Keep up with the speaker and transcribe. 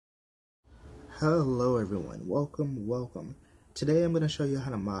Hello everyone, welcome. Today I'm going to show you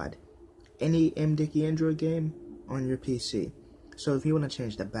how to mod any Mdickie Android game on your PC. So if you want to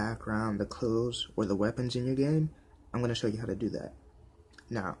change the background, the clothes, or the weapons in your game, I'm going to show you how to do that.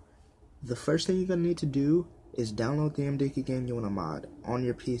 Now, the first thing you're going to need to do is download the Mdickie game you want to mod on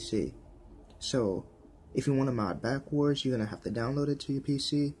your PC. So if you want to mod backwards, you're going to have to download it to your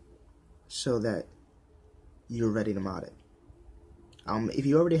PC so that you're ready to mod it. If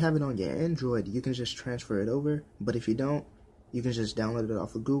you already have it on your Android, you can just transfer it over, but if you don't, you can just download it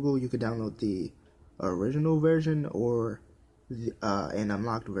off of Google. You can download the original version or an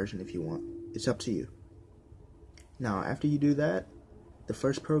unlocked version if you want. It's up to you. Now, after you do that, the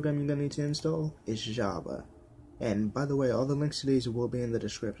first program you're going to need to install is Java. And by the way, all the links to these will be in the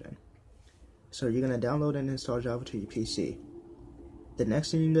description. So you're going to download and install Java to your PC. The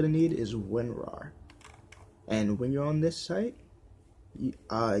next thing you're going to need is WinRAR. And when you're on this site,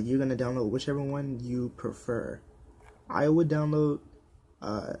 you're going to download whichever one you prefer. I would download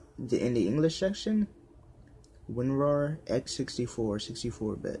in the English section WinRAR x64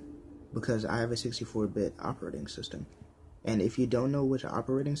 64-bit because I have a 64-bit operating system. And if you don't know which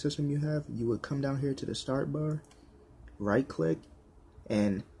operating system you have, you would come down here to the start bar, right click,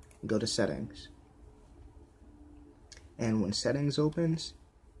 and go to settings. And when settings opens,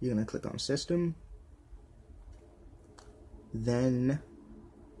 you're going to click on system. Then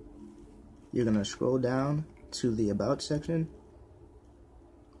you're going to scroll down to the about section,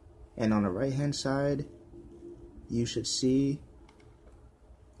 and on the right hand side you should see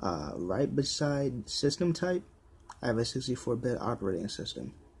right beside system type, I have a 64-bit operating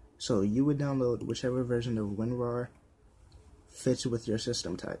system. So you would download whichever version of WinRAR fits with your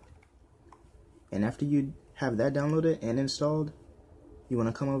system type. And after you have that downloaded and installed, you want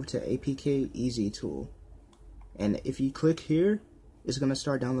to come over to APK Easy Tool. And if you click here, it's going to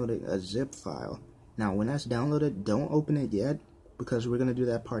start downloading a zip file. Now, when that's downloaded, don't open it yet because we're going to do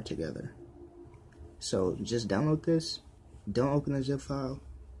that part together. So just download this, don't open the zip file,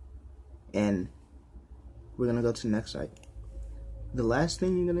 and we're going to go to the next site. The last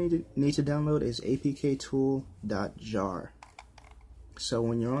thing you're going to need to download is apktool.jar. So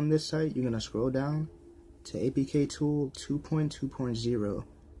when you're on this site, you're going to scroll down to apktool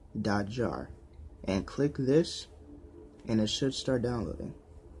 2.2.0.jar. and click this, and it should start downloading.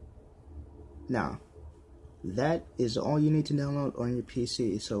 Now, that is all you need to download on your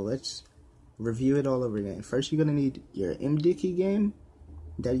PC. So let's review it all over again. First, you're going to need your Mdickie game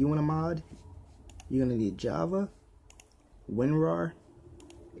that you want to mod. You're going to need Java, WinRAR,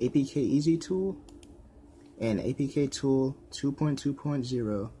 APK Easy Tool, and apktool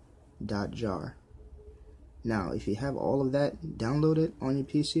 2.2.0.jar. Now, if you have all of that downloaded on your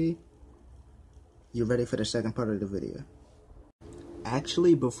PC, you're ready for the second part of the video.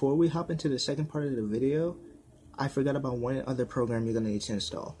 Actually, before we hop into the second part of the video, I forgot about one other program you're going to need to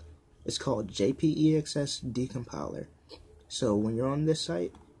install. It's called JPEXS Decompiler. So when you're on this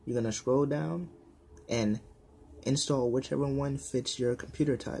site, you're going to scroll down and install whichever one fits your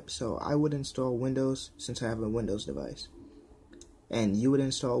computer type. So I would install Windows since I have a Windows device. And you would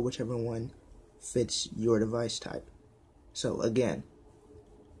install whichever one fits your device type. So again,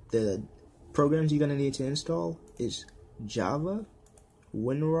 the programs you're going to need to install is Java,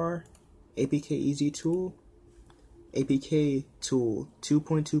 WinRAR, APK Easy Tool, APK Tool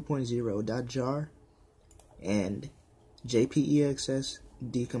 2.2.0.jar, and JPEXS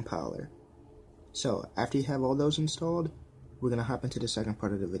Decompiler. So after you have all those installed, we're going to hop into the second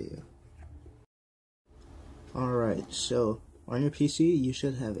part of the video. Alright, so on your PC you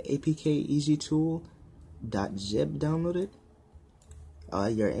should have apkeasytool.zip downloaded,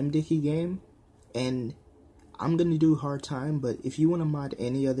 your Mdickie game, and I'm going to do hard time, but if you want to mod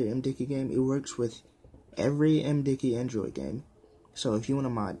any other Mdickie game, it works with every Mdickie Android game. So if you want to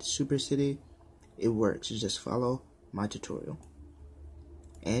mod Super City, it works. Just follow my tutorial.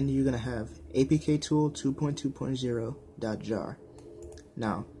 And you're going to have apktool 2.2.0.jar.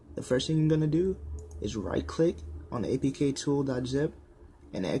 Now, the first thing you're going to do is right click on the apktool.zip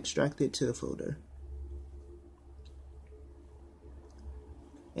and extract it to the folder.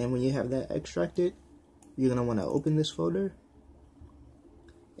 And when you have that extracted, you're going to want to open this folder,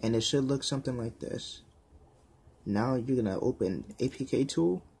 and it should look something like this. Now you're going to open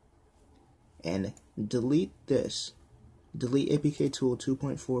apktool and delete this. Delete apktool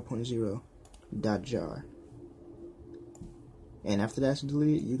 2.4.0.jar. And after that's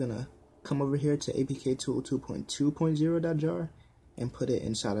deleted, you're going to come over here to apktool 2.2.0.jar and put it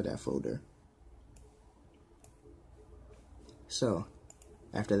inside of that folder. So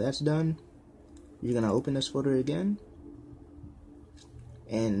after that's done, you're going to open this folder again,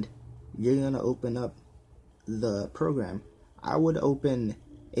 and you're going to open up the program. I would open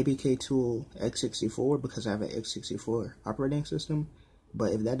APK Tool x64 because I have an x64 operating system,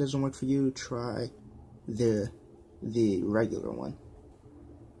 but if that doesn't work for you, try the regular one.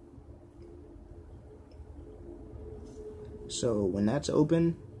 So when that's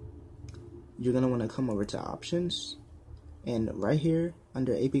open, you're going to want to come over to options, and right here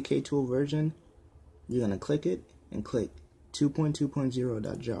under APK Tool version, you're going to click it and click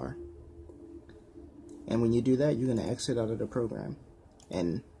 2.2.0.jar. And when you do that, you're going to exit out of the program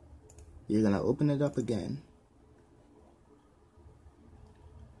and you're going to open it up again.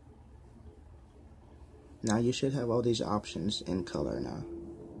 Now you should have all these options in color now.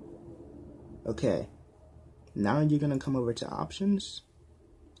 Okay, now you're going to come over to options,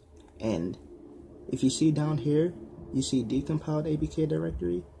 and if you see down here, you see decompiled APK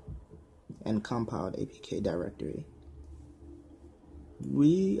directory and compiled APK directory.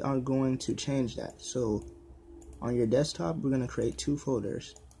 We are going to change that. So on your desktop, we're going to create two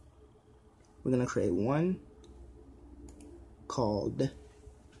folders. We're going to create one called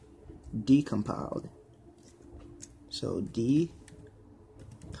decompiled. So decompiled.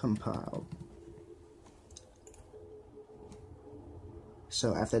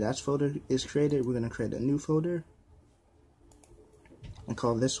 So after that folder is created, we're going to create a new folder and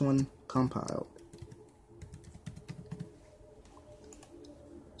call this one compiled.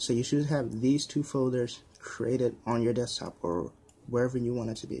 So you should have these two folders created on your desktop or wherever you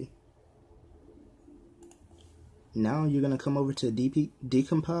want it to be. Now you're going to come over to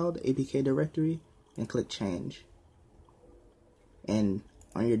decompiled APK directory and click change. And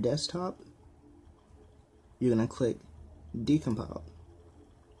on your desktop, you're going to click decompiled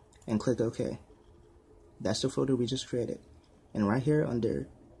and click OK. That's the folder we just created. And right here under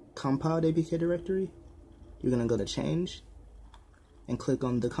compiled APK directory, you're going to go to change and click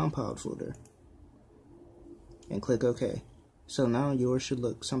on the compiled folder and click OK. So now yours should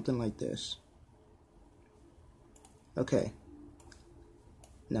look something like this. Okay,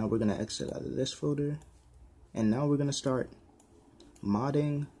 now we're going to exit out of this folder, and now we're going to start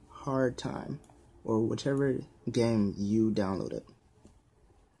modding Hard Time, or whichever game you downloaded.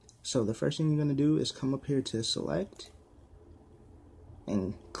 So the first thing you're going to do is come up here to select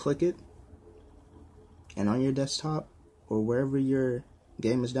and click it, and on your desktop or wherever your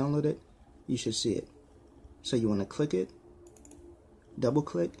game is downloaded, you should see it. So you want to click it, double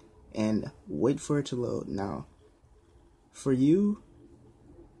click, and wait for it to load. Now for you,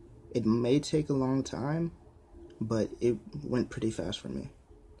 it may take a long time, but it went pretty fast for me.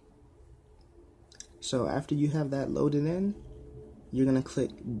 So after you have that loaded in, you're going to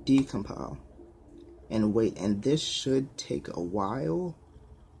click decompile and wait, and this should take a while,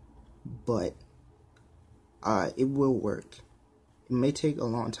 but it will work. It may take a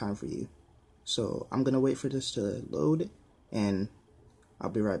long time for you. So I'm going to wait for this to load, and I'll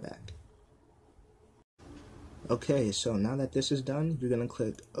be right back. Okay, so now that this is done, you're going to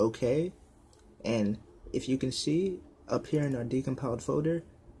click OK, and if you can see up here in our decompiled folder,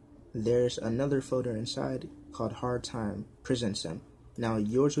 there's another folder inside called Hard Time Prison Sim. Now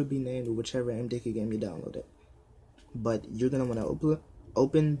yours would be named whichever Mdickie game you downloaded, but you're going to want to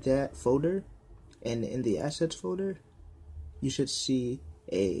open that folder, and in the assets folder, you should see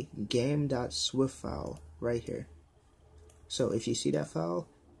a game.swift file right here. So if you see that file,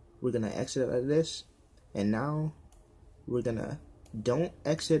 we're going to exit out of this. And now we're gonna, don't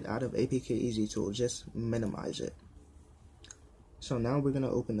exit out of APK Easy Tool, just minimize it. So now we're gonna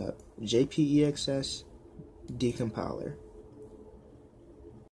open up JPEXS decompiler.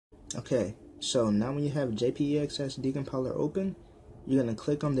 Okay, so now when you have JPEXS decompiler open, you're gonna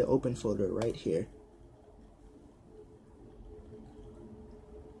click on the open folder right here.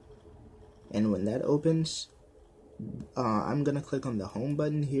 And when that opens, I'm gonna click on the home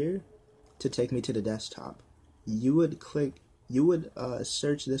button here to take me to the desktop. You would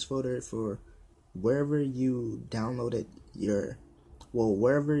search this folder for wherever you downloaded your, well,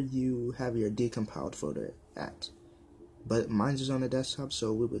 wherever you have your decompiled folder at. But mine is on the desktop,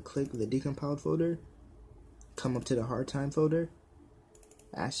 so we would click the decompiled folder, come up to the Hard Time folder,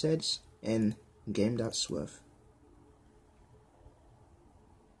 assets, and game.swift.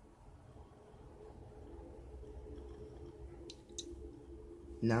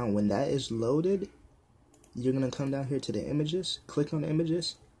 Now when that is loaded, you're going to come down here to the images, click on the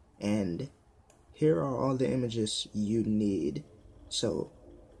images, and here are all the images you need. So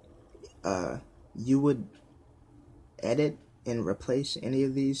you would edit and replace any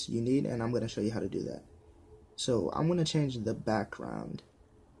of these you need, and I'm going to show you how to do that. So I'm going to change the background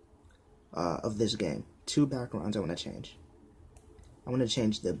of this game. Two backgrounds I want to change. I want to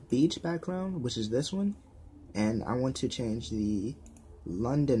change the beach background, which is this one, and I want to change the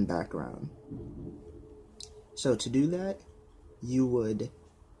London background. So to do that, you would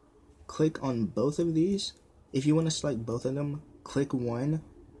click on both of these. If you want to select both of them, click one,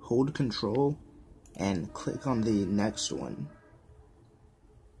 hold Control, and click on the next one.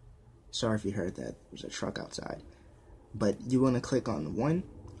 Sorry if you heard that, there's a truck outside. But you want to click on one,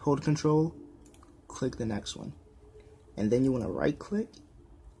 hold Control, click the next one. And then you want to right click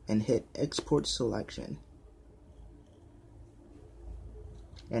and hit Export Selection.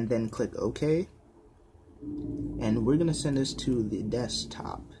 And then click OK. And we're going to send this to the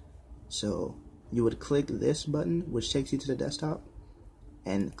desktop. So you would click this button, which takes you to the desktop,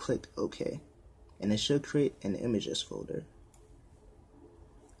 and click OK. And it should create an images folder.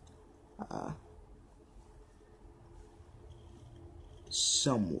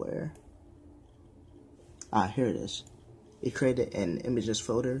 Somewhere. Here it is. It created an images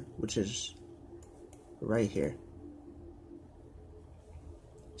folder, which is right here.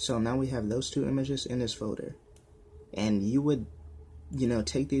 So now we have those two images in this folder. And you would,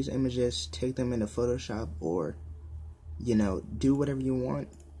 take these images, take them into Photoshop, or, do whatever you want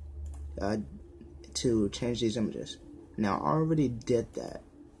to change these images. Now, I already did that.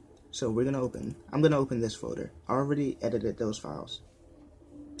 So I'm going to open this folder. I already edited those files.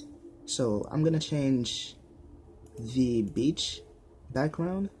 So I'm going to change the beach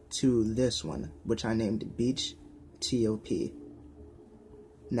background to this one, which I named Beach TOP.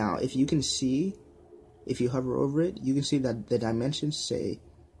 Now, if you can see, if you hover over it, you can see that the dimensions say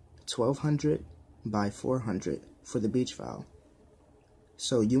 1200 by 400 for the beach file.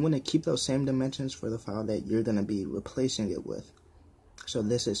 So you want to keep those same dimensions for the file that you're going to be replacing it with. So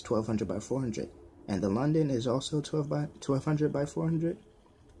this is 1200 by 400, and the London is also 1200 by 400,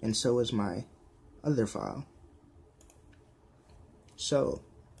 and so is my other file. So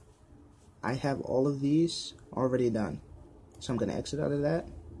I have all of these already done. So I'm going to exit out of that,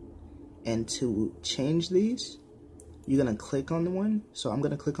 and to change these, you're going to click on the one. So I'm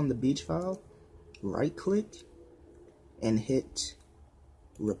going to click on the beach file, right click, and hit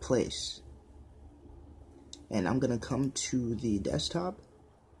Replace. And I'm going to come to the desktop,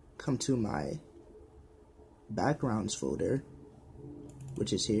 come to my backgrounds folder,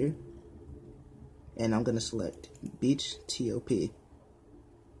 which is here, and I'm going to select Beach TOP.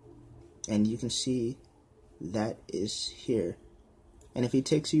 And you can see that is here. And if it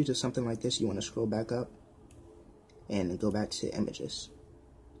takes you to something like this, you want to scroll back up and go back to images.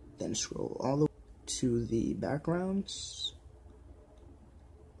 Then scroll all the way to the backgrounds,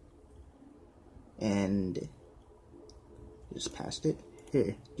 and just past it.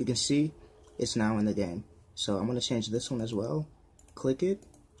 Here, you can see it's now in the game. So I'm going to change this one as well. Click it,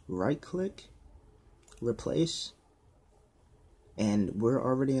 right click, replace, and we're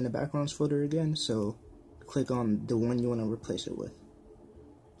already in the backgrounds folder again, so click on the one you want to replace it with.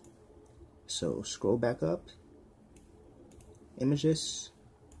 So scroll back up, images,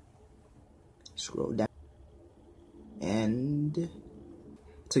 scroll down, and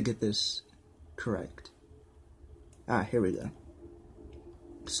to get this correct, here we go.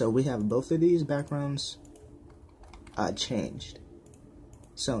 So we have both of these backgrounds changed.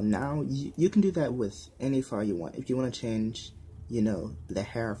 So now you can do that with any file you want. If you want to change, the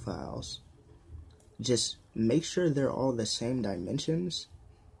hair files, just make sure they're all the same dimensions,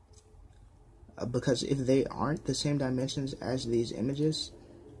 because if they aren't the same dimensions as these images,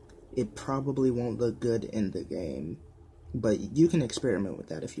 it probably won't look good in the game. But you can experiment with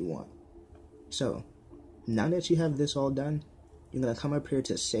that if you want. So now that you have this all done, you're going to come up here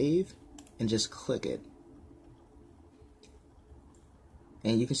to save and just click it.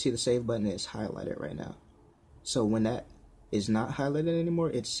 And you can see the save button is highlighted right now. So when that is not highlighted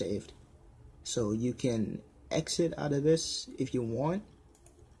anymore, it's saved. So you can exit out of this if you want,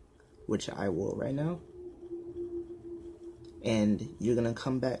 which I will right now. And you're going to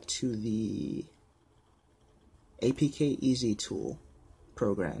come back to the APK Easy Tool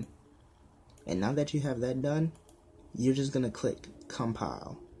program. And now that you have that done, you're just going to click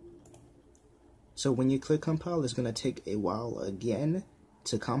compile. So when you click compile, it's going to take a while again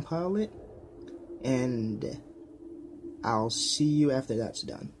to compile it, and I'll see you after that's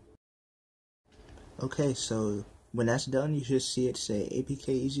done. Okay, so when that's done, you should see it say APK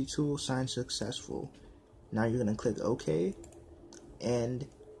Easy Tool signed successful. Now you're going to click OK, and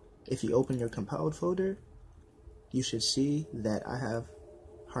if you open your compiled folder, you should see that I have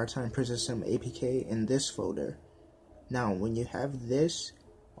Hard Time Prison Sim APK in this folder. Now, when you have this,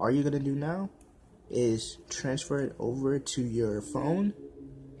 all you're going to do now is transfer it over to your phone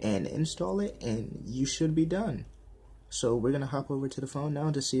and install it, and you should be done. So we're gonna hop over to the phone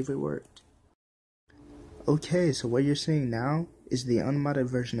now to see if it worked. Okay, so what you're seeing now is the unmodded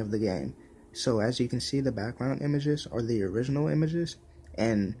version of the game. So as you can see, the background images are the original images,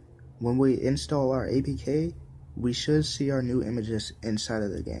 and when we install our APK, we should see our new images inside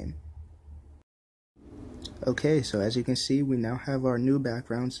of the game. Okay, so as you can see, we now have our new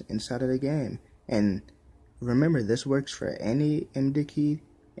backgrounds inside of the game. And remember, this works for any Mdickie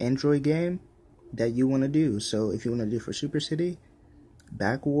Android game that you want to do. So if you want to do for Super City,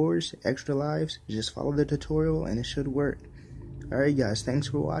 Back Wars, Extra Lives, just follow the tutorial and it should work. Alright guys, thanks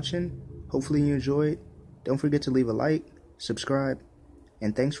for watching. Hopefully you enjoyed. Don't forget to leave a like, subscribe,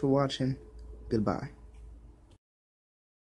 and thanks for watching. Goodbye.